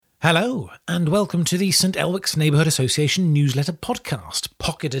Hello, and welcome to the St Elwick's Neighbourhood Association newsletter podcast,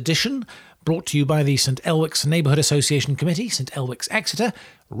 Pocket Edition, brought to you by the St Elwick's Neighbourhood Association Committee, St Elwick's Exeter,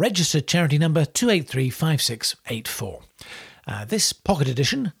 registered charity number 2835684. This Pocket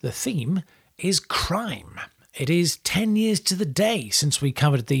Edition, the theme, is crime. It is 10 years to the day since we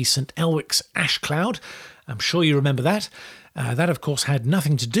covered the St Elwick's ash cloud. I'm sure you remember that. That, of course, had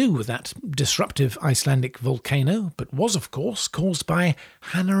nothing to do with that disruptive Icelandic volcano, but was, of course, caused by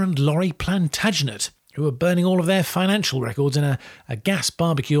Hannah and Laurie Plantagenet, who were burning all of their financial records in a gas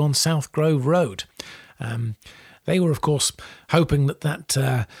barbecue on South Grove Road. They were, of course, hoping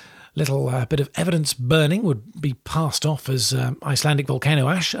that little bit of evidence burning would be passed off as Icelandic volcano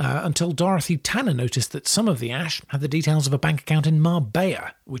ash until Dorothy Tanner noticed that some of the ash had the details of a bank account in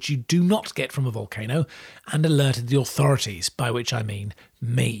Marbella, which you do not get from a volcano, and alerted the authorities, by which I mean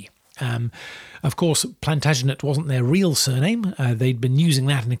me. Of course, Plantagenet wasn't their real surname. They'd been using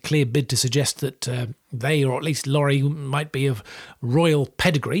that in a clear bid to suggest that they, or at least Laurie, might be of royal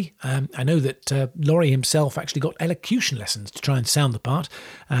pedigree. I know that Laurie himself actually got elocution lessons to try and sound the part,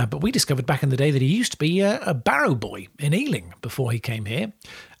 but we discovered back in the day that he used to be a barrow boy in Ealing before he came here.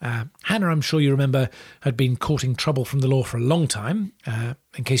 Hannah, I'm sure you remember, had been courting trouble from the law for a long time.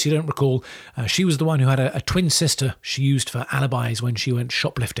 In case you don't recall, she was the one who had a twin sister she used for alibis when she went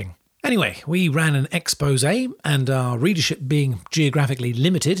shoplifting. Anyway, we ran an expose, and our readership being geographically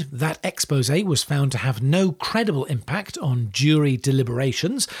limited, that expose was found to have no credible impact on jury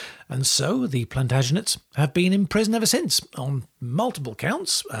deliberations, and so the Plantagenets have been in prison ever since, on multiple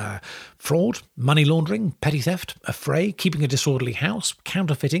counts: fraud, money laundering, petty theft, affray, keeping a disorderly house,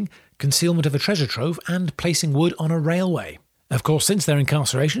 counterfeiting, concealment of a treasure trove, and placing wood on a railway. Of course, since their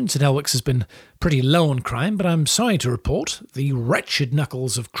incarceration, St Elwick's has been pretty low on crime, but I'm sorry to report the wretched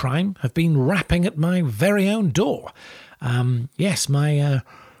knuckles of crime have been rapping at my very own door. Yes, my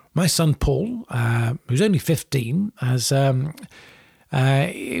son Paul, who's only 15, has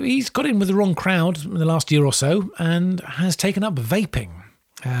he's got in with the wrong crowd in the last year or so and has taken up vaping.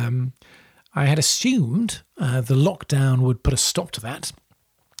 I had assumed the lockdown would put a stop to that.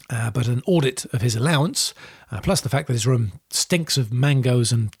 But an audit of his allowance, plus the fact that his room stinks of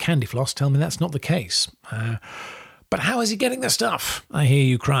mangoes and candy floss, tell me that's not the case. But how is he getting the stuff? I hear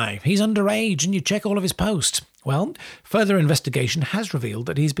you cry. He's underage and you check all of his posts. Well, further investigation has revealed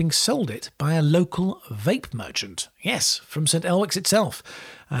that he's being sold it by a local vape merchant. Yes, from St Elwick's itself.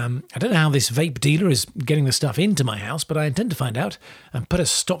 I don't know how this vape dealer is getting the stuff into my house, but I intend to find out and put a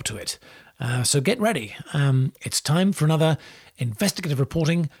stop to it. So get ready. It's time for another investigative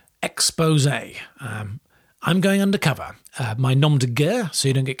reporting expose. I'm going undercover. My nom de guerre, so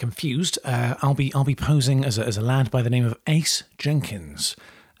you don't get confused. I'll be posing as a lad by the name of Ace Jenkins,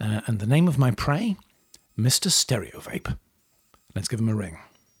 and the name of my prey, Mr. Stereovape. Let's give him a ring.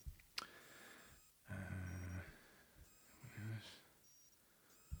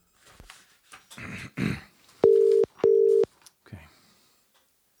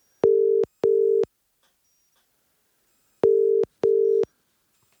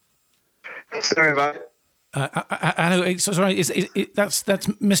 Stereovape. Hello, sorry, that's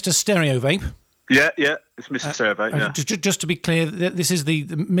Mr. Stereovape? Yeah, it's Mr. Stereovape, yeah. Just to be clear, this is the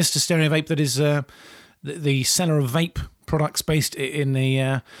Mr. Stereovape that is the seller of vape products based in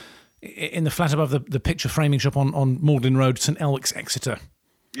the flat above the picture framing shop on Magdalen Road, St Elwick's, Exeter.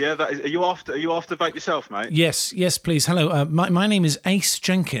 Yeah, are you after vape yourself, mate? Yes, please. Hello, my name is Ace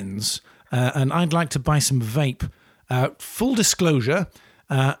Jenkins, and I'd like to buy some vape. Full disclosure,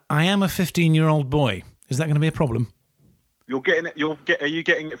 I am a 15-year-old boy. Is that going to be a problem? You're getting it. Are you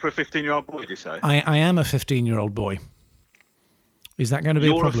getting it for a 15-year-old boy? Did you say? I am a 15-year-old boy. Is that going to be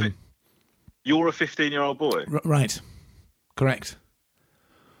a problem? You're a 15-year-old boy. Right. Correct.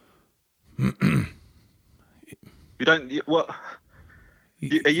 You don't. What?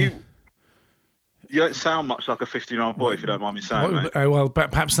 You don't sound much like a 15-year-old boy, if you don't mind me saying, mate. Well,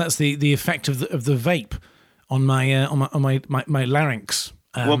 perhaps that's the effect of the vape on my larynx.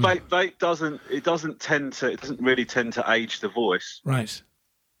 Well, vape doesn't really tend to age the voice. Right.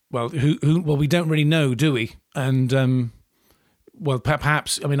 Well, well, we don't really know, do we? And well,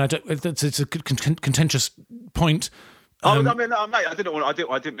 perhaps. I mean, it's a contentious point. I mean, mate, I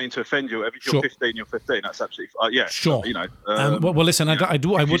didn't mean to offend you. If you're 15, you're 15. That's absolutely yeah. Sure. You know. Well, listen, I would.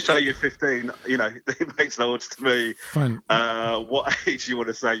 If you say you're 15, you know, it makes no odds to me. Fine. What age you want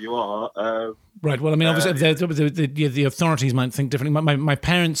to say you are? Right. Well, I mean, obviously, the authorities might think differently. My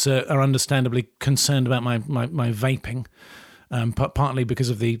parents are understandably concerned about my vaping, partly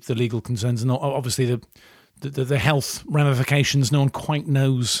because of the legal concerns, and obviously the health ramifications. No one quite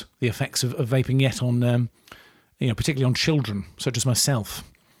knows the effects of vaping yet on. Particularly on children, such as myself.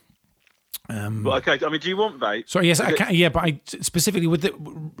 But okay, I mean, do you want vape? Sorry, yes, I can. Yeah, but I specifically with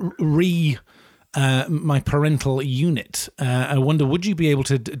the my parental unit. I wonder, would you be able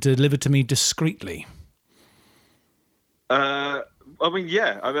to deliver to me discreetly? I mean,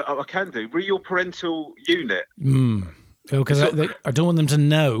 yeah, I can do. Your parental unit. Because I don't want them to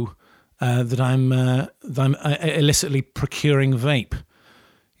know that I'm illicitly procuring vape.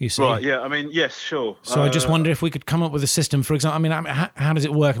 You see, right? Yeah, I mean, yes, sure. So I just wonder if we could come up with a system. For example, I mean, how does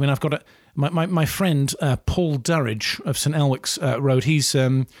it work? I mean, I've got my friend Paul Durridge of St Elwick's Road. He's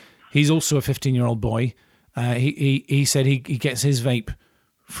also a 15-year-old boy. He said he gets his vape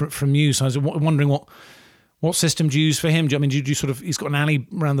from you. So I was wondering what system do you use for him? Do you sort of? He's got an alley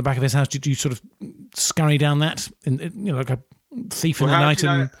around the back of his house. Do you sort of scurry down that, like a thief in the night?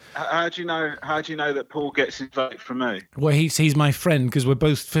 How do you know that Paul gets his vape from me? Well, he's my friend because we're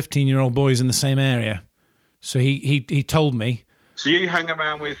both 15-year-old boys in the same area. So he told me. So you hang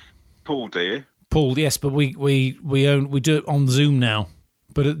around with Paul, do you? Paul, yes, but we do it on Zoom now.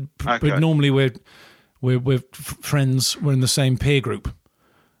 But normally we're friends. We're in the same peer group.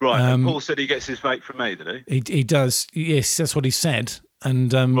 Right. And Paul said he gets his vape from me, did he? He does. Yes, that's what he said.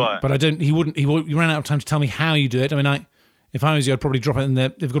 And right. But I don't. He wouldn't. He ran out of time to tell me how you do it. I mean, if I was you, I'd probably drop it in there.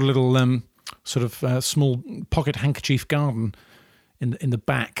 They've got a little sort of small pocket handkerchief garden in the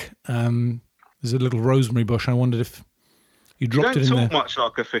back. There's a little rosemary bush. I wondered if you dropped it in there. You don't talk much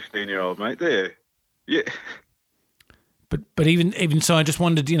like a 15-year-old, mate, do you? Yeah. But even so, I just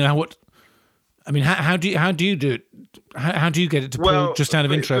wondered, what. I mean, how do you do it? How do you get it to Paul? Just out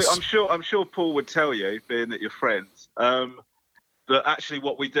of interest, I'm sure Paul would tell you, being that you're friends. But actually,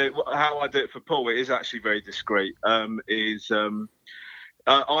 what we do, how I do it for Paul, it is actually very discreet. I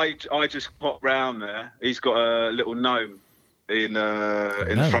just pop round there. He's got a little gnome in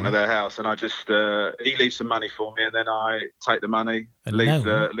the front of their house, and I just he leaves some money for me, and then I take the money, leave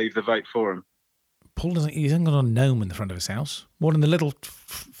the vape for him. Paul he hasn't got a gnome in the front of his house. What, in the little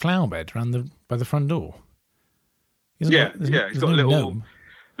flower bed by the front door? He's got a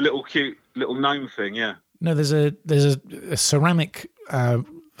little cute little gnome thing. Yeah. No, there's a ceramic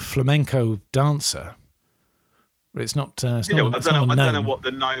flamenco dancer. But it's not. I don't know what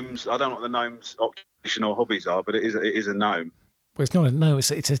the gnomes. I don't know what the gnomes' occupation or hobbies are, but it is a gnome. Well, it's not a gnome.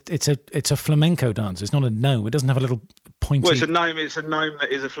 It's a flamenco dancer. It's not a gnome. It doesn't have a little pointy. Well, it's a gnome. It's a gnome that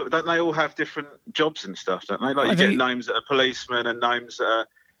is a. Don't they all have different jobs and stuff? Don't they? Like you get gnomes that are policemen and gnomes that are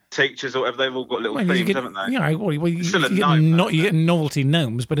teachers or whatever. They've all got little themes, haven't they? Yeah. You get novelty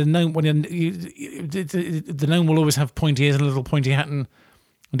gnomes, but a gnome the gnome will always have pointy ears and a little pointy hat and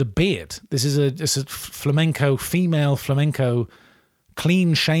a beard. This is a female flamenco.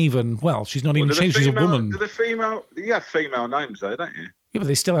 Clean shaven. Well, she's not even shaved. She's a woman. You have female gnomes though, don't you? Yeah, but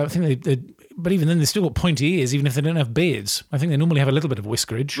they still have. I think but even then, they still got pointy ears, even if they don't have beards. I think they normally have a little bit of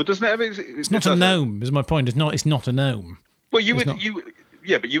whiskerage. But doesn't it have? It's not a gnome. Is my point. It's not a gnome. Well,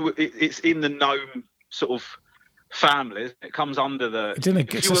 it's in the gnome sort of family. It comes under the.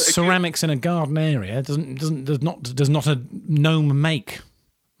 It's a ceramics in a garden area. Does not a gnome make,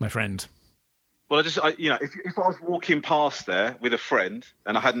 my friend. Well, if I was walking past there with a friend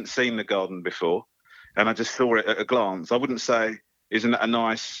and I hadn't seen the garden before, and I just saw it at a glance, I wouldn't say, "Isn't that a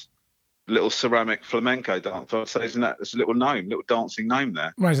nice little ceramic flamenco dance?" I'd say, "Isn't that a little dancing gnome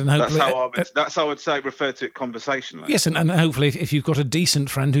there?" Right, and hopefully that's how I would say refer to it conversationally. Yes, and hopefully, if you've got a decent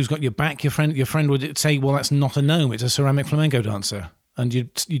friend who's got your back, your friend would say, "Well, that's not a gnome; it's a ceramic flamenco dancer," and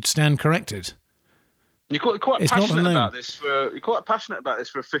you'd stand corrected. You're quite passionate about this for a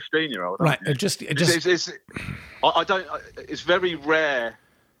 15-year-old, right? It's very rare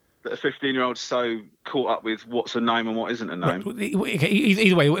that a 15-year-old's so caught up with what's a gnome and what isn't a gnome. Right.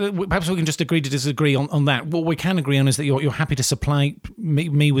 Either way, perhaps we can just agree to disagree on that. What we can agree on is that you're happy to supply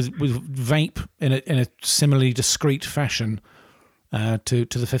me with vape in a similarly discreet fashion to the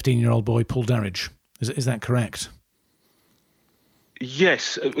 15-year-old boy Paul Durridge. Is that correct?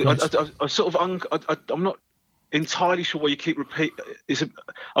 Yes, I'm not entirely sure why you keep repeating.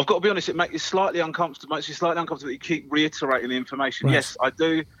 I've got to be honest. It makes you slightly uncomfortable. That you keep reiterating the information. Right. Yes, I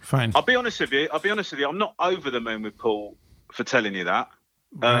do. Fine. I'll be honest with you. I'm not over the moon with Paul for telling you that.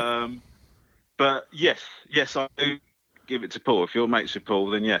 Right. But yes, I do give it to Paul. If you're mates with Paul,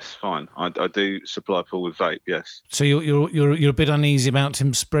 then yes, fine. I do supply Paul with vape. Yes. So you're a bit uneasy about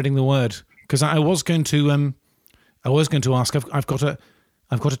him spreading the word, because I was going to ask. I've got a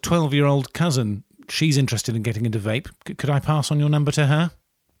 12-year-old cousin. She's interested in getting into vape. Could I pass on your number to her?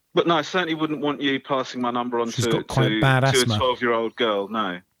 But no, I certainly wouldn't want you passing my number on to bad asthma. A 12-year-old girl.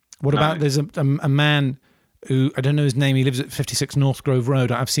 No. What about there's a man who, I don't know his name. He lives at 56 North Grove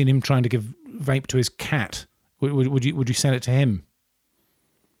Road. I've seen him trying to give vape to his cat. Would you sell it to him?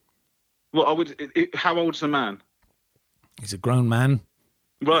 Well, I would. How old's the man? He's a grown man.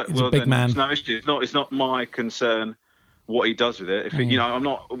 Right. He's well, a big then man. It's no issue. It's not my concern what he does with it. If you know, I'm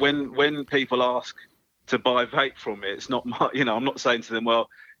not. When people ask to buy vape from me, it's not my. You know, I'm not saying to them, well,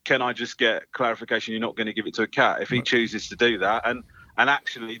 can I just get clarification? You're not going to give it to a cat if he chooses to do that. And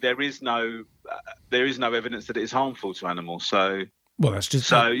actually, there is no evidence that it is harmful to animals. So. Well, that's just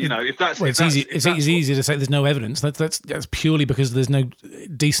so. You know, if that's well, it's easy. It's easy to say there's no evidence. That's purely because there's no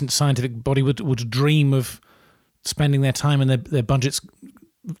decent scientific body would dream of spending their time and their budgets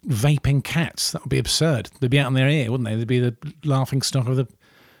vaping cats. That would be absurd. They'd be out in their ear, wouldn't they? They'd be the laughing stock of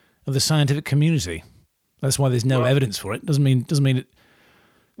the scientific community. That's why there's no evidence for it. Doesn't mean it.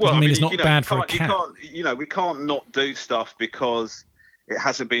 Well, I mean, it's not bad for a cat. We can't not do stuff because it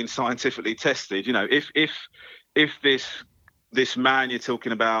hasn't been scientifically tested. You know, if this man you're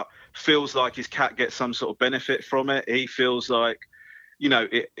talking about feels like his cat gets some sort of benefit from it, he feels like, you know,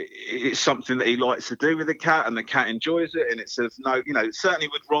 it's something that he likes to do with the cat, and the cat enjoys it, and it says no. You know, certainly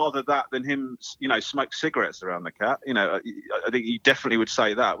would rather that than him, you know, smoke cigarettes around the cat. You know, I think you definitely would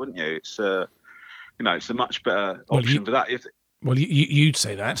say that, wouldn't you? It's you know, it's a much better option for that. Well, you'd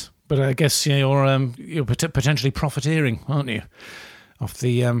say that, but I guess you're potentially profiteering, aren't you, off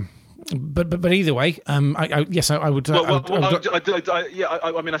the. But either way, I would. I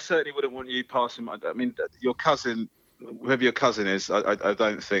mean, I certainly wouldn't want you passing. I mean, your cousin, whoever your cousin is, I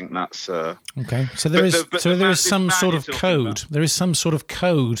don't think that's. Okay, so there is some sort of code. There is some sort of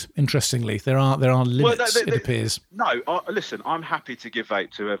code. Interestingly, there are limits. It appears. No, listen. I'm happy to give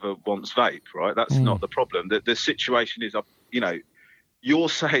vape to whoever wants vape. Right, that's not the problem. The situation is, you know, you're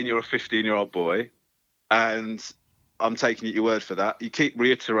saying you're a 15-year-old boy, and I'm taking your word for that. You keep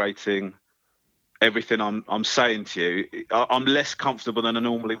reiterating everything I'm saying to you. I'm less comfortable than I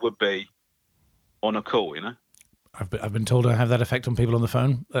normally would be on a call, you know? I've been told I have that effect on people on the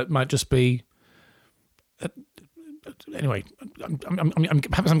phone. That might just be... anyway,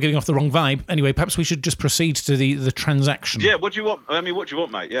 perhaps I'm getting off the wrong vibe. Anyway, perhaps we should just proceed to the transaction. Yeah, what do you want? I mean, what do you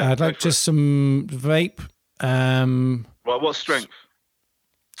want, mate? Yeah, I'd like just some vape. Right, what strength?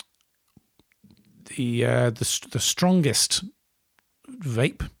 The strongest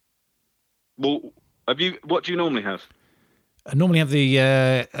vape. Well, what do you normally have? I normally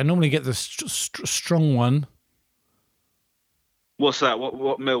get the strong one. What's that?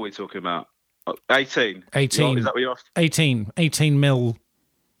 What mil are we talking about? 18. 18. Is that what you're after? 18 mil.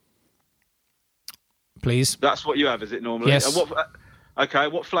 Please. That's what you have, is it normally? Yes. Okay.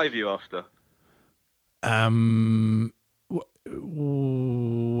 What flavour are you after?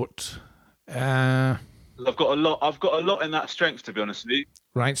 What? I've got a lot in that strength, to be honest with you.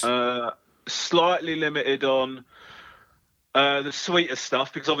 Right. Slightly limited on the sweeter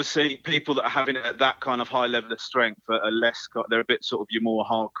stuff, because obviously people that are having it at that kind of high level of strength are less. They're a bit sort of your more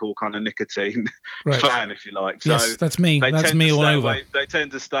hardcore kind of nicotine fan, if you like. So yes, that's me. That's me all over. They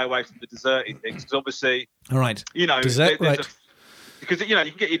tend to stay away from the desserty things, because obviously, all right, you know, dessert, right? Because you know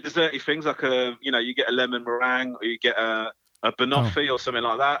you can get your desserty things like you get a lemon meringue, or you get a banoffee or something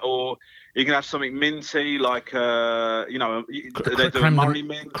like that, or you can have something minty like they do a Murray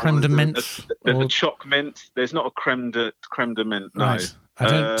mint, creme de menthe, there's a choc mint. There's not a creme de mint. No, right.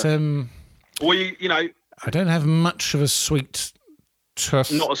 I don't. Well, I don't have much of a sweet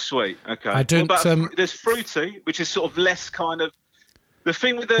tooth. Not as sweet. Okay. I don't. There's fruity, which is sort of less kind of. The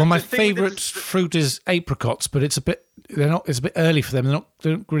thing with the my favourite fruit is apricots, but it's a bit early for them. They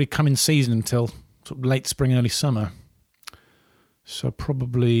don't really come in season until sort of late spring, early summer. So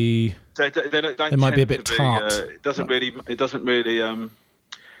probably they might be a bit tart. It doesn't really.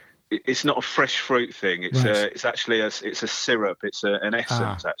 It's not a fresh fruit thing. It's right. It's actually a syrup. It's an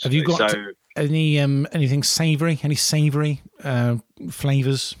essence. Actually, have you got anything savoury? Any savoury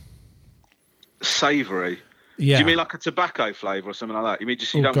flavours? Savoury. Yeah. Do you mean like a tobacco flavour or something like that? You mean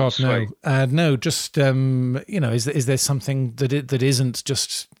just you don't want sweet? No. No, just is there something that isn't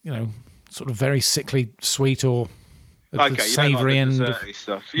just sort of very sickly sweet or savoury and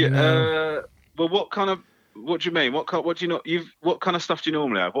stuff? Yeah. Well, what do you mean? What kind of stuff do you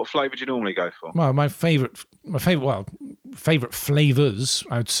normally have? What flavour do you normally go for? Well, my favourite flavours,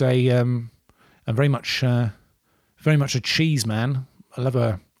 I would say, I'm very much a cheese man. I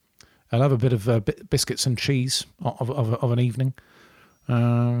love a bit of biscuits and cheese of an evening. So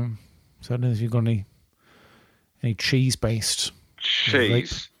I don't know if you've got any cheese based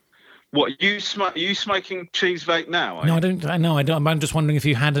cheese. What are you smoking cheese vape now? No, I don't. I'm just wondering if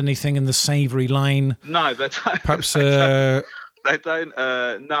you had anything in the savoury line. No, they don't. Perhaps they don't.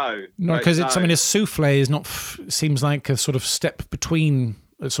 No. No, because it's. I mean, a souffle is not. Seems like a sort of step between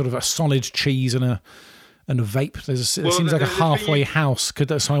a sort of a solid cheese and and a vape. There Well, seems like a halfway house. So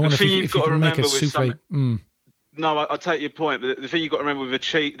I wonder if you can make a souffle. No, I take your point, but the thing you've got to remember with the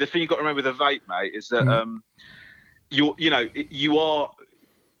thing you've got to remember with a vape, mate, is that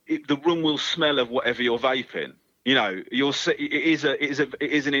the room will smell of whatever you're vaping. You know, it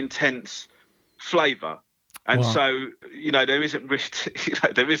is an intense flavour, and so there isn't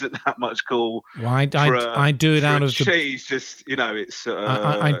there isn't that much cool. Well, I do it out of cheese. Just it's.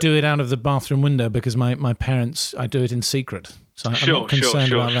 I do it out of the bathroom window because my parents. I do it in secret. So I'm not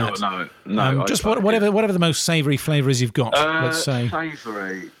concerned about that. No. Just whatever the most savoury flavours you've got. Let's say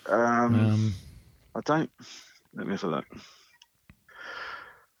savoury. I don't. Let me have a look.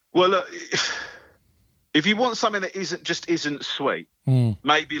 Well, look, if you want something that isn't sweet,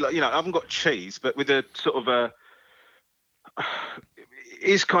 maybe I haven't got cheese, but with a sort of it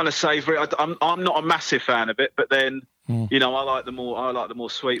is kind of savoury. I'm not a massive fan of it, but then I like the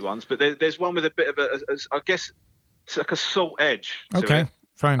more sweet ones. But there's one with a bit of I guess. It's like a salt edge. Okay,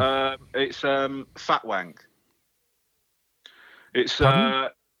 fine. It's Fat Wank. It's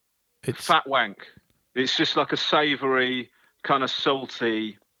Fat Wank. It's just like a savoury, kind of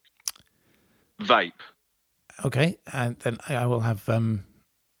salty vape. Okay, and then I will have. And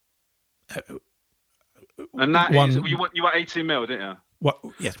that is you want 18 ml, didn't you? What?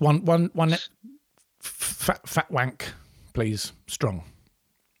 Yes, one. Fat Wank, please, strong.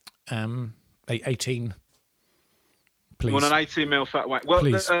 18. Please. You want an 18 ml Fat Wank? Well,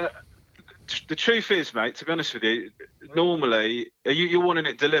 the truth is, mate, to be honest with you, normally you're wanting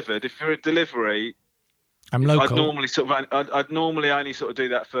it delivered. If you're a delivery, I'm local. I'd normally only sort of do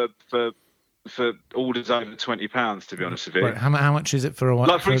that for orders over £20. To be honest with you. Right, how much is it for a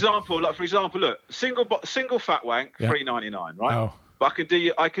one? For example, look, single Fat Wank, £3.99, right? Oh. But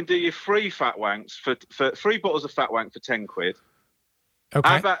I can do you 3 Fat Wanks for 3 bottles of Fat Wank for £10. Okay.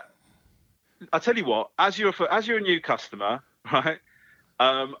 How about? I tell you what, as you're a new customer, right?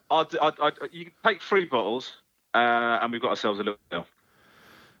 You take 3 bottles, and we've got ourselves a little deal.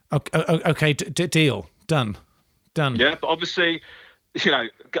 Okay, deal done. Yeah, but obviously,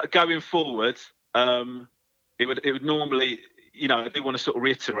 going forward, it would normally, I do want to sort of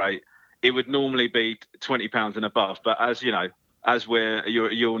reiterate, it would normally be £20 and above. But as we're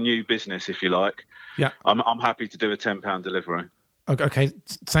your new business, if you like, I'm happy to do a £10 delivery. Okay,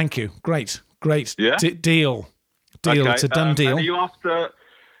 thank you. Great. Yeah. Deal. Okay. It's a done deal. And are you after?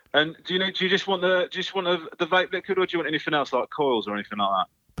 And do you just want the vape liquid, or do you want anything else like coils or anything like that?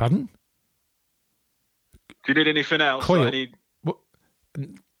 Pardon? Do you need anything else? Coil? Like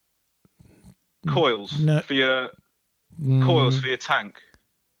coils for your tank?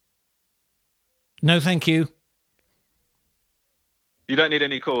 No, thank you. You don't need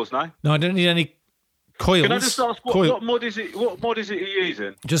any coils, no? No, I don't need any coils. Can I just ask what mod is it? What mod is it you're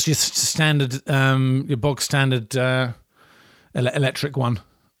using? Just your standard, your bog standard electric one.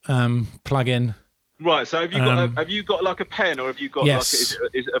 Plug in. Right. So have you got like a pen, or have you got is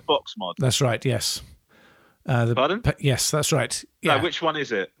it a box mod? That's right. Yes. Pardon? Yes, that's right. Yeah. No, which one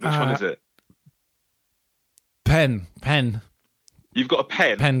is it? Which one is it? Pen. You've got a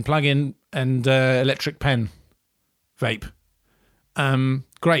pen. Pen plug in and electric pen. Vape.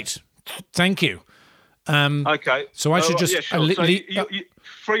 Great. Thank you. Okay. So I should just... Yeah, sure. So you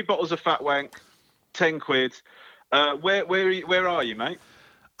 3 bottles of Fat Wank, £10. Where are you, mate?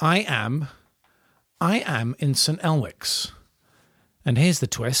 I am in St Elwick's. And here's the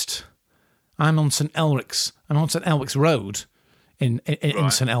twist. I'm on St Elwick's. I'm on St Elwick's Road in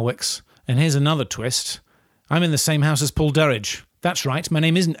St Elwick's. And here's another twist. I'm in the same house as Paul Durridge. That's right. My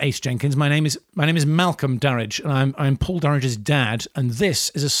name isn't Ace Jenkins. My name is Malcolm Durridge, and I'm Paul Durridge's dad. And this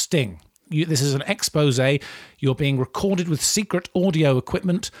is a sting. This is an expose. You're being recorded with secret audio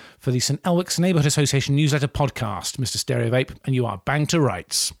equipment for the St Elwick's Neighbourhood Association newsletter podcast, Mr. Stereo Vape, and you are bang to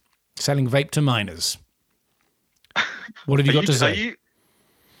rights, selling vape to minors. What have you got to say?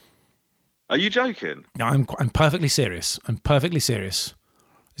 Are you joking? No, I'm perfectly serious.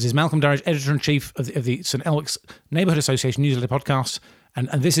 This is Malcolm Durridge, editor-in-chief of the St Elwick's Neighbourhood Association newsletter podcast, and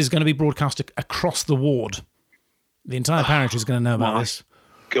this is going to be broadcast across the ward. The entire parish is going to know about this.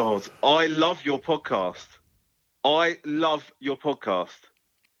 God, I love your podcast. Do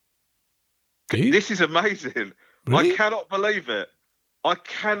you? This is amazing. Really? I cannot believe it.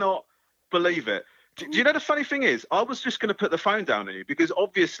 Do you know the funny thing is, I was just going to put the phone down on you because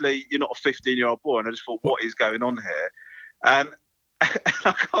obviously you're not a 15-year-old boy, and I just thought, what is going on here? And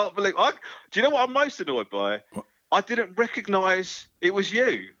I can't believe. Do you know what I'm most annoyed by? What? I didn't recognise it was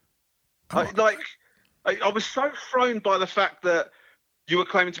you. I was so thrown by the fact that you were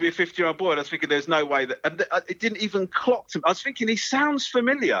claiming to be a 50-year-old boy, and I was thinking there's no way that, and it didn't even clock to me. I was thinking he sounds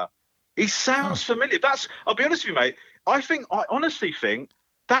familiar. He sounds familiar. I'll be honest with you, mate. I honestly think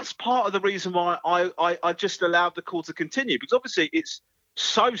that's part of the reason why I just allowed the call to continue, because obviously it's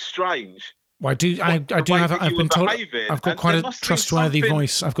so strange. Well, I've been told I've got quite a trustworthy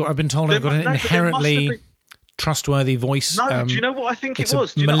voice. I've been told I've got an inherently trustworthy voice. No, do you know what I think it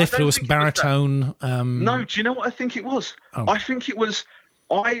was? It's a mellifluous baritone. No, do you know what I think it was? Oh. I think it was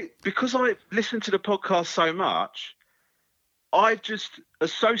because I listened to the podcast so much, I just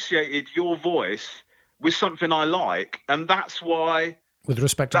associated your voice with something I like, and that's why. With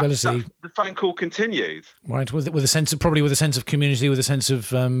respectability, the phone call continued. Right, with a sense of community, with a sense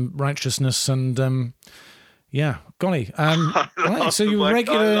of righteousness, and golly. Right, so you're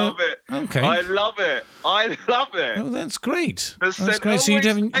regular. I love it. Okay, I love it. Oh, that's great. That's great. So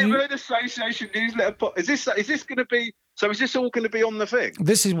Neighbourhood Association newsletter. Is this going to be? So is this all going to be on the thing?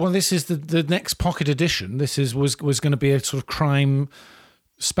 This is the next pocket edition. This was going to be a sort of crime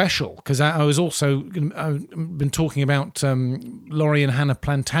special, because I was also I've been talking about Laurie and Hannah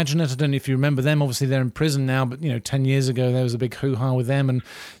Plantagenet. I don't know if you remember them. Obviously they're in prison now, but 10 years ago there was a big hoo-ha with them, and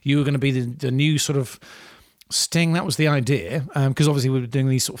you were going to be the new sort of sting. That was the idea, because obviously we were doing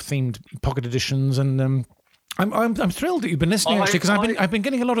these sort of themed pocket editions, and I'm thrilled that you've been listening, actually, because I've been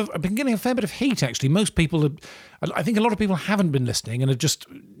getting a fair bit of heat, actually. Most people I think a lot of people haven't been listening and are just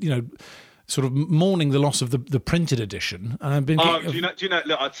sort of mourning the loss of the printed edition. And I've been. Do you know?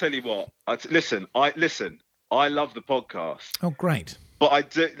 Look, I tell you what. Listen. I love the podcast. Oh, great! But I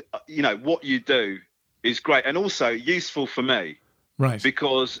do. What you do is great, and also useful for me. Right.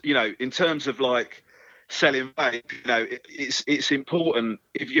 Because in terms of like selling vape, it's important.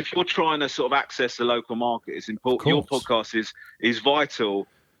 If you're trying to sort of access the local market, it's important. Your podcast is vital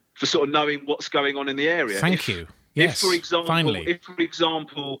for sort of knowing what's going on in the area. Thank you. Yes. If, for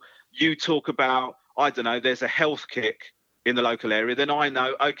example, you talk about, I don't know, there's a health kick in the local area, then I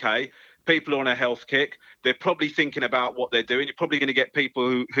know, okay, people are on a health kick. They're probably thinking about what they're doing. You're probably going to get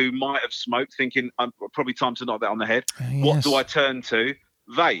people who might have smoked thinking, probably time to knock that on the head. Yes. What do I turn to?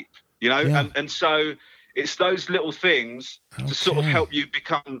 Vape, Yeah. And so it's those little things to sort of help you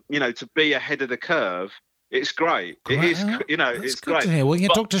become, to be ahead of the curve. It's great. It is, it's great. To hear. Well,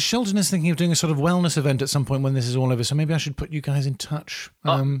 Dr. Shelton is thinking of doing a sort of wellness event at some point when this is all over. So maybe I should put you guys in touch.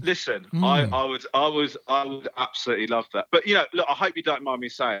 Listen, I would absolutely love that. But look, I hope you don't mind me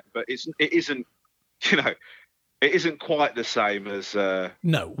saying, but it isn't quite the same as.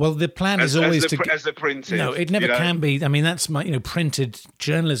 No, well, the plan is always as the printed. No, it never can be. I mean, that's my printed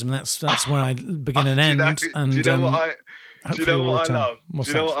journalism. That's where I begin and end. Do you know what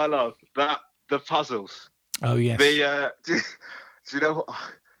I love? The puzzles. Oh yes. Do you know what?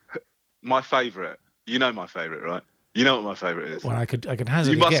 My favourite. You know my favourite, right? You know what my favourite is. Well, I could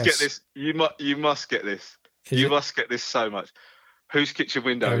hazard a guess. Get this. You must get this. Must get this so much. Whose kitchen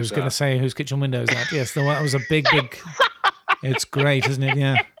window? I was going to say whose kitchen window is that? Yes, that was a big. It's great, isn't it?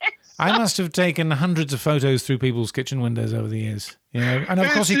 Yeah. I must have taken hundreds of photos through people's kitchen windows over the years. And of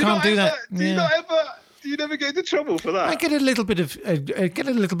course you can't do that. Do you never get into trouble for that? I get a little bit of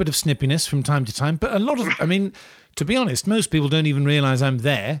snippiness from time to time, but a lot of, I mean, to be honest, most people don't even realise I'm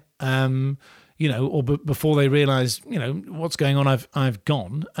there. Or before they realise, what's going on, I've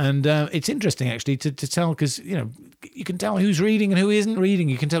gone, and it's interesting actually to tell, because you can tell who's reading and who isn't reading.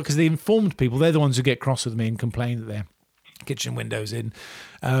 You can tell because the informed people, they're the ones who get cross with me and complain that their kitchen windows in.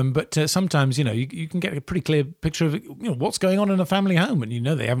 But sometimes, you can get a pretty clear picture of what's going on in a family home, and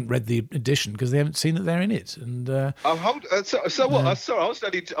they haven't read the edition because they haven't seen that they're in it. And what? Sorry, I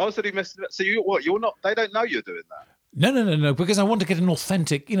was only messing up. So you're not? They don't know you're doing that. No, because I want to get an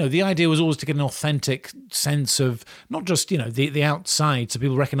authentic, the idea was always to get an authentic sense of not just, the outside, so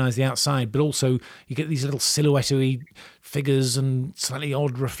people recognise the outside, but also you get these little silhouette-y figures and slightly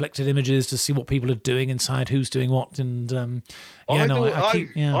odd reflected images to see what people are doing inside, who's doing what, and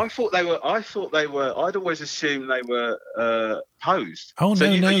I thought they were. I'd always assumed they were posed. Oh,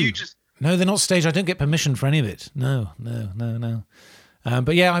 so no. No, they're not staged. I don't get permission for any of it. No.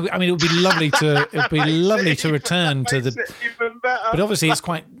 But yeah, I mean, it would be lovely to. It would be lovely to return to the. But obviously, it's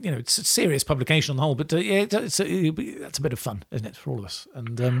quite. It's a serious publication on the whole. But that's a bit of fun, isn't it, for all of us?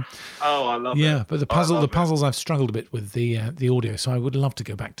 And I love it. Yeah, but the puzzles, I've struggled a bit with the audio, so I would love to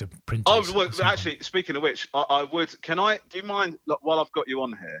go back to print. Oh, well, actually, speaking of which, I would. Do you mind? Look, while I've got you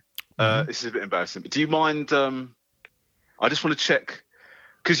on here, this is a bit embarrassing, but do you mind? I just want to check.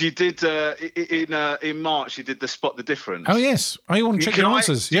 Because you did in March, you did the Spot the Difference. Oh yes, you want to check your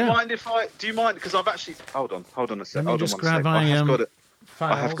answers? Do you mind if I? Do you mind? Because I've actually hold on a sec. Hold on just grab my. I've got it.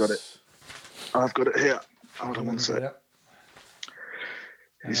 Files. I have got it. I've got it here. Hold on one sec.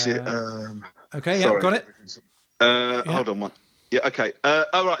 You see it? Okay, yeah, got it. Hold on one. Yeah. Okay.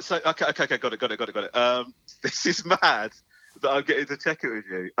 All right. So okay. Got it. This is mad that I'm getting to check it with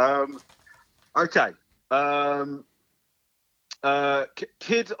you. Okay.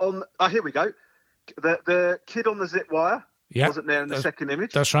 Kid on. Oh, here we go. The kid on the zip wire wasn't there in the second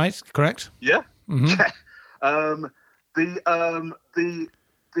image. That's right. Correct. Yeah. Mm-hmm. The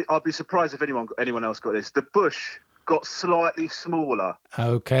I'd be surprised if anyone else got this. The bush got slightly smaller.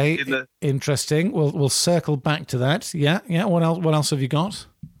 Okay. Interesting. We'll circle back to that. Yeah. What else have you got?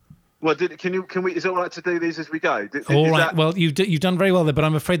 Well, is it all right to do these as we go? All right. Well, you've done very well there, but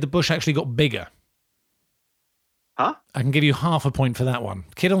I'm afraid the bush actually got bigger. Huh? I can give you half a point for that one.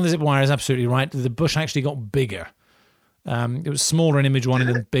 Kid on the zip wire is absolutely right. The bush actually got bigger. It was smaller in image 1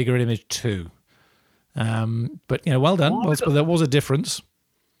 and then bigger in image 2. But well done. Well, there was a difference.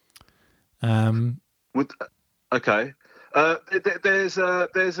 Okay. There's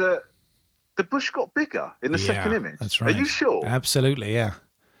the bush got bigger in the second image. That's right. Are you sure? Absolutely. Yeah.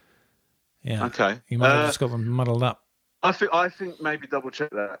 Okay. You might have just got them muddled up. I think maybe double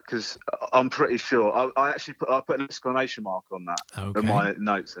check that because I'm pretty sure. I actually put an exclamation mark on that in my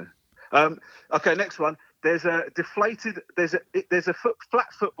notes there. Okay, next one. There's a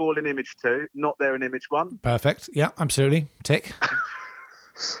flat football in image 2, not there in image 1. Perfect. Yeah, absolutely. Tick.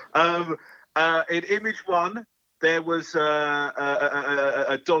 In image 1, there was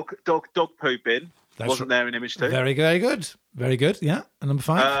a dog pooping. Wasn't there in image 2. Very good. Very good. Yeah. And number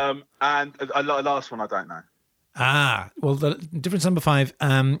 5. And a last one, I don't know. Well, the difference number 5.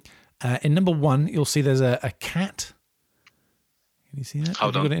 In number 1, you'll see there's a cat. Can you see that?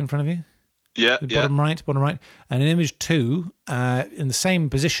 Have you got it in front of you? Yeah. Bottom right. And in image 2, in the same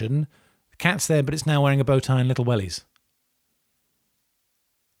position, the cat's there, but it's now wearing a bow tie and little wellies.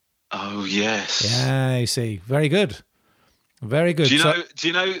 Oh, yes. Yeah, you see. Very good. Very good. Do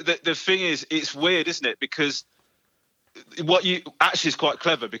you know that the thing is, it's weird, isn't it? Because what you actually is quite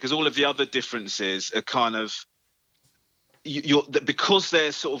clever because all of the other differences are kind of because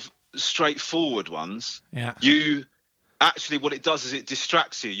they're sort of straightforward ones. Yeah. You actually, what it does is it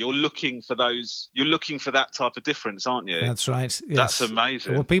distracts you. You're looking for that type of difference, aren't you? That's right. Yes. That's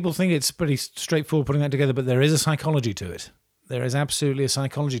amazing. Well, people think it's pretty straightforward putting that together, but there is a psychology to it. There is absolutely a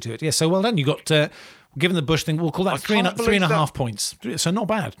psychology to it. Yeah. So well done. You got. Given the bush thing, we'll call that three and a half points. So not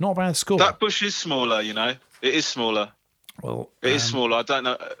bad score. That bush is smaller, It is smaller. Well, it is smaller. I don't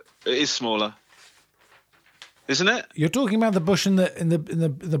know. It is smaller, isn't it? You're talking about the bush in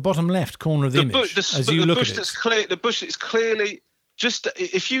the bottom left corner of the image. The bush is clearly just.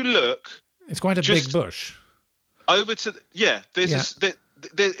 If you look, it's quite a big bush. Over to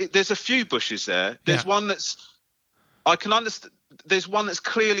there's a few bushes there. There's one that's. I can understand. There's one that's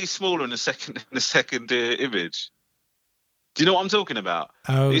clearly smaller in the second image. Do you know what I'm talking about?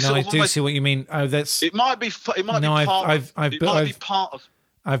 Oh, no, I do see what you mean. Oh, that's. It might be. It might be part.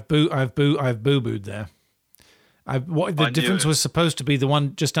 I've boo-booed there. The difference was supposed to be the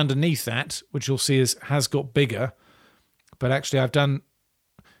one just underneath that, which you'll see has got bigger. But actually, I don't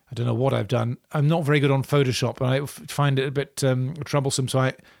know what I've done. I'm not very good on Photoshop, and I find it a bit troublesome.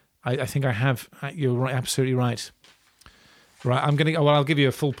 So I think I have. You're right, absolutely right. Right, I'll give you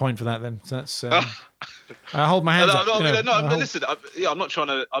a full point for that then. So that's. I hold my hands up. Listen. I'm not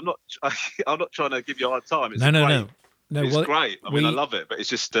trying to give you a hard time. It's No. It's great. I love it, but it's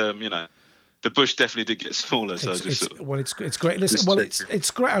just the bush definitely did get smaller. So it's great. Listen, it's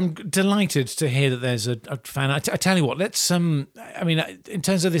great. I'm delighted to hear that there's a fan. I tell you what. Let's. In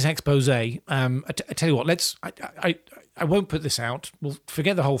terms of this expose, I tell you what. Let's. I won't put this out. We'll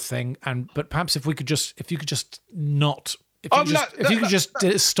forget the whole thing. But perhaps if you could just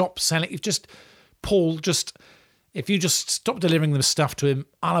stop selling. If you just stop delivering the stuff to him,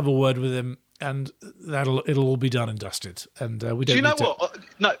 I'll have a word with him, and it'll all be done and dusted. And we don't. Do you know what?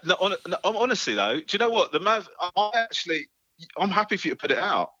 No. Honestly though, do you know what? I'm happy for you to put it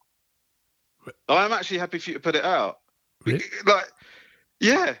out. I'm actually happy for you to put it out. Really?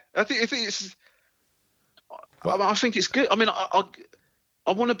 I think it's. I think it's good. I mean, I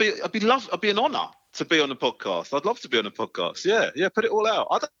want to be. I'd be an honour to be on the podcast. I'd love to be on the podcast. Yeah. Put it all out.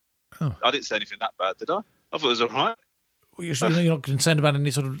 I didn't say anything that bad, did I? I thought it was all right. Well, you're not concerned about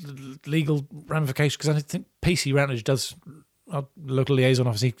any sort of legal ramifications because I think PC Routledge does. Our local liaison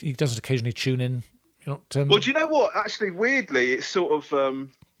officer, he does occasionally tune in. Well, do you know what? Actually, weirdly, it's sort of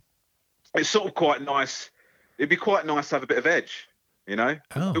quite nice. It'd be quite nice to have a bit of edge,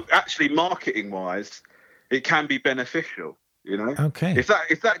 Oh. Actually, marketing-wise, it can be beneficial. Okay.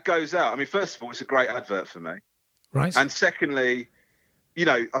 If that goes out, I mean, first of all, it's a great advert for me. Right. And secondly,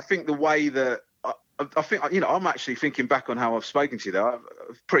 I think the way that I think, you know, I'm actually thinking back on how I've spoken to you there. I'm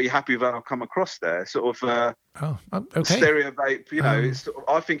pretty happy with how I've come across there. Sort of okay. stereo vape, you know. It's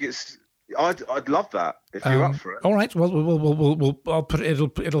I think it's. I'd love that if you're up for it. All right. Well, I'll put it.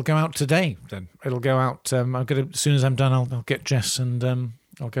 It'll go out today. Then it'll go out. I'll get it as soon as I'm done. I'll get Jess and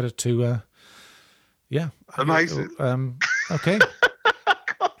I'll get it to. Yeah. Amazing. Okay.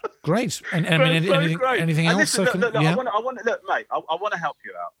 Great. And I mean, anything else? Listen, look, I want to look, mate. I want to help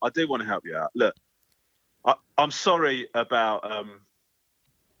you out. I do want to help you out. Look, I'm sorry about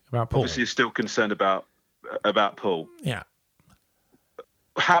Paul. Obviously, you're still concerned about Paul. Yeah.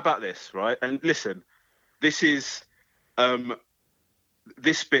 How about this, right? And listen, this is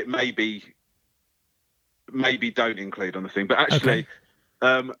this bit maybe don't include on the thing, but actually,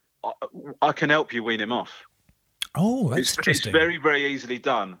 I can help you wean him off. Oh, that's interesting. It's very, very easily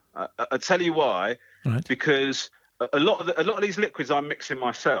done. I'll tell you why. Right. Because a lot of these liquids I'm mixing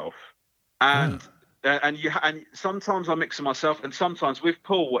myself, and sometimes I mix them myself, and sometimes with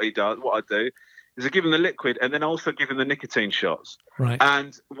Paul, what I do is I give him the liquid, and then also give him the nicotine shots. Right.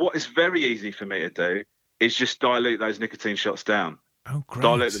 And what is very easy for me to do is just dilute those nicotine shots down. Oh, great.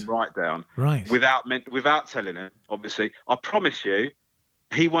 Dilute them right down. Right. Without telling him, obviously. I promise you,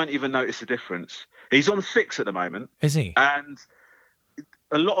 he won't even notice the difference. He's on 6 at the moment. Is he? And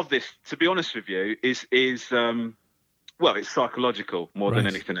a lot of this, to be honest with you, is well, it's psychological more than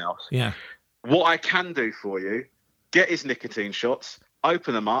anything else. Yeah. What I can do for you, get his nicotine shots,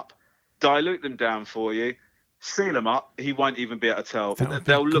 open them up, dilute them down for you, seal them up. He won't even be able to tell.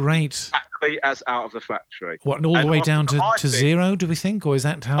 They'll look exactly as out of the factory. What, all the way down to zero, do we think? Or is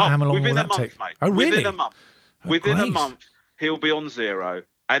that how long will that take? Mate. Oh, really? Within a month. Within a month, he'll be on 0.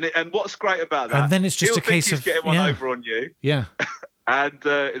 And what's great about that, and then it's just a case of getting one over on you. Yeah. And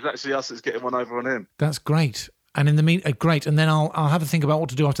it's actually us that's getting one over on him. That's great. And in the great. And then I'll have a think about what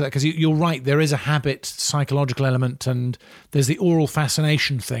to do after that, because you're right. There is a habit, psychological element, and there's the oral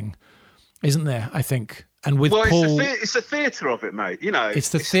fascination thing, isn't there? I think. And with Paul, it's the theatre of it, mate. You know, it's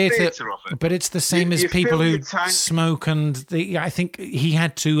the theatre of it. But it's the same as people who smoke, and I think he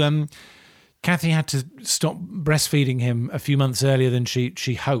had to. Kathy had to stop breastfeeding him a few months earlier than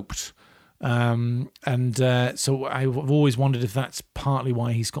she hoped. So I've always wondered if that's partly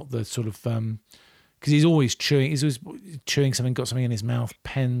why he's got the sort of because he's always chewing something, got something in his mouth,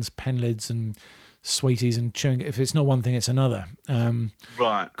 pens, pen lids, and sweeties, and chewing. If it's not one thing, it's another.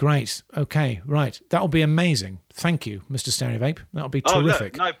 Right. Great. Okay. Right. That'll be amazing. Thank you, Mr. Stereo Vape. That'll be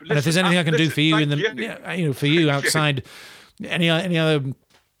terrific. No, listen, and if there's anything I can do for you for you outside, any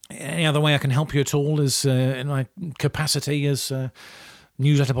other way I can help you at all is in my capacity as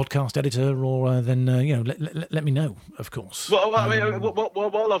newsletter podcast editor, or then let me know, of course. Well, I mean,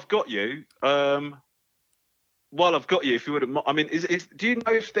 while I've got you, if you wouldn't, I mean, do you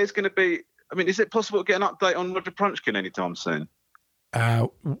know if there's going to be? I mean, is it possible to get an update on Roger Prunchkin anytime soon?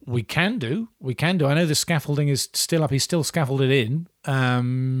 We can do. I know the scaffolding is still up. He's still scaffolded in.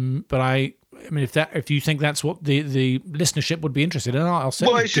 But I mean, if you think that's what the listenership would be interested in, I'll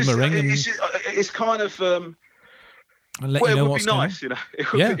certainly give him a ring. It's kind of. And let you know what's nice, going on.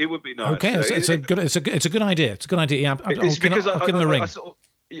 It would be nice. Okay, it's a good idea. It's a good idea. Yeah, I'll give him a ring.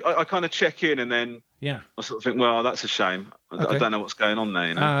 I kind of check in, and then I sort of think, well, that's a shame. I don't know what's going on there.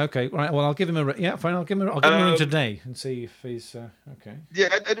 You know? Okay, right. Well, I'll give him a ring. Yeah, fine. I'll give him a ring today and see if he's okay. Yeah.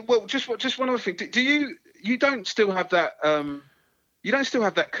 Well, just one other thing. Do you don't still have that? You don't still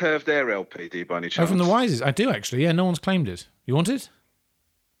have that curved air LP, do you, by any chance? Oh, from the Wises, I do actually. Yeah, no one's claimed it. You want it?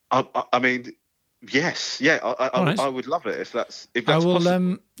 I mean. Yes, yeah, I would love it if that's possible. I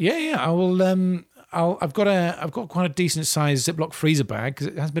will. I've got quite a decent sized Ziploc freezer bag because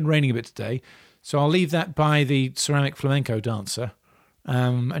it has been raining a bit today, so I'll leave that by the ceramic flamenco dancer,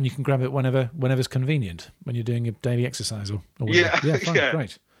 and you can grab it whenever's convenient when you're doing a daily exercise or whatever. Yeah, fine,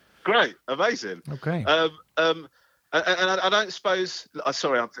 great, amazing. Okay. And I don't suppose.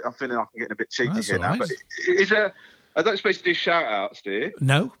 Sorry, I'm feeling like I'm getting a bit cheeky here now. Right. But I don't suppose you do shout outs, do you?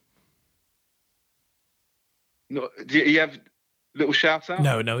 No. No, do you have little shout out?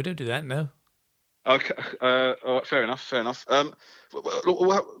 No, we don't do that. No. Okay. All right, fair enough. What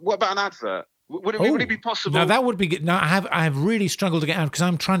about an advert? Would it be possible? No, that would be good. No, I have really struggled to get out because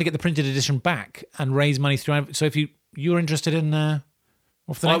I'm trying to get the printed edition back and raise money through. So if you're interested in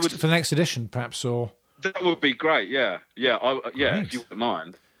for the next edition, perhaps, or that would be great. Yeah. If you wouldn't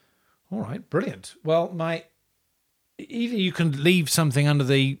mind. All right, brilliant. Well, either you can leave something under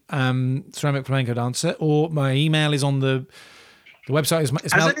the ceramic flamenco dancer, or my email is on the The website is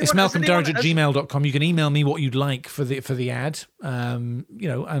it's malcolmdurridge@gmail.com. You can email me what you'd like for the ad,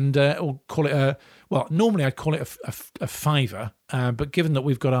 or call it normally I'd call it a fiver, but given that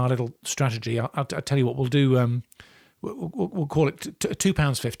we've got our little strategy, I'll tell you what we'll do. We'll call it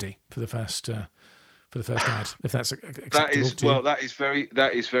 £2.50 for the first ad, if that's acceptable. That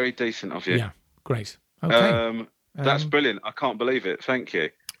is very decent of you. Yeah, great. Okay, that's brilliant. I can't believe it. Thank you.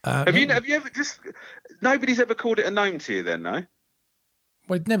 Have you ever nobody's ever called it a gnome to you then, no?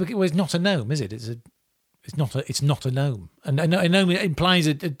 Well, it's not a gnome, is it? It's not a gnome. And a gnome implies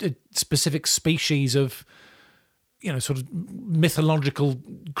a specific species of, sort of mythological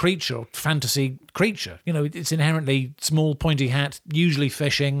creature or fantasy creature. It's inherently small, pointy hat, usually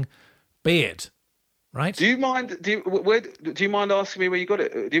fishing, beard, right? Do you mind asking me where you got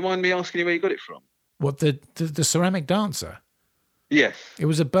it? Do you mind me asking you where you got it from? What, the ceramic dancer? Yes. It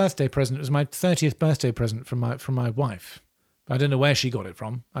was a birthday present. It was my 30th birthday present from my wife. I don't know where she got it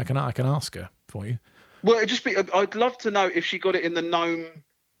from. I can ask her for you. Well, I'd love to know if she got it in the gnome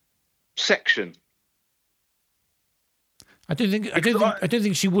section. I don't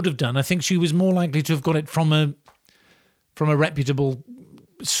think she would have done. I think she was more likely to have got it from a reputable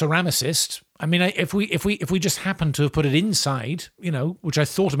ceramicist. I mean, if we just happened to have put it inside, which I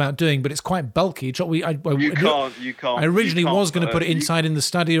thought about doing, but it's quite bulky. You can't. I originally was going to put it inside in the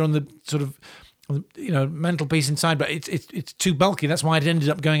study or on the sort of, mantelpiece inside, but it's too bulky. That's why it ended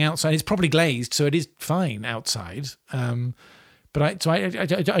up going outside. It's probably glazed, so it is fine outside. But I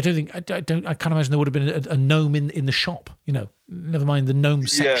can't imagine there would have been a gnome in the shop. Never mind the gnome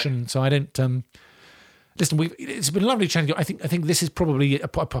section. Yeah. So I don't. Listen, it's been lovely chatting to you. I think this is probably a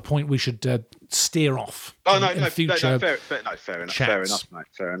point we should steer off. Oh no, fair enough, mate.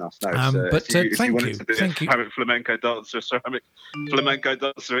 Fair enough. No, but thank you. Ceramic flamenco dancer, ceramic flamenco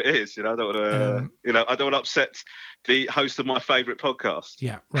dancer. It is. I don't want to. I don't want to upset the host of my favourite podcast.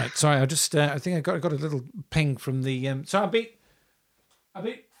 Yeah, right. Sorry, I just. I think I got a little ping from the. So I'll be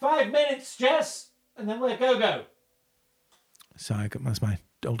 5 minutes, Jess, and then we'll go. So that's my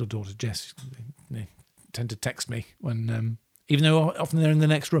older daughter, Jess. They tend to text me when, even though often they're in the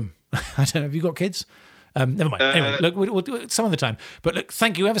next room. I don't know. Have you got kids? Never mind. Anyway, look, we'll do it some other time. But look,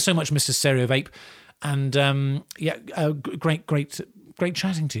 thank you ever so much, Mr. Stereo Vape, and great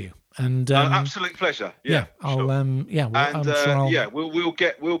chatting to you. And absolute pleasure. Yeah, I'll we'll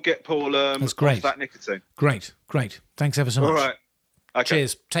get Paul. That's great. Off that nicotine. Great. Thanks ever so much. All right. Okay.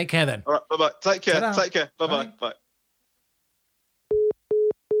 Cheers. Take care then. All right. Bye bye. Take care. Ta-da. Take care. Bye bye. Bye.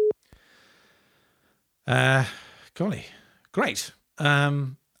 Golly, great.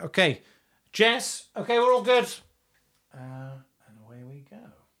 Okay, Jess. Okay, we're all good.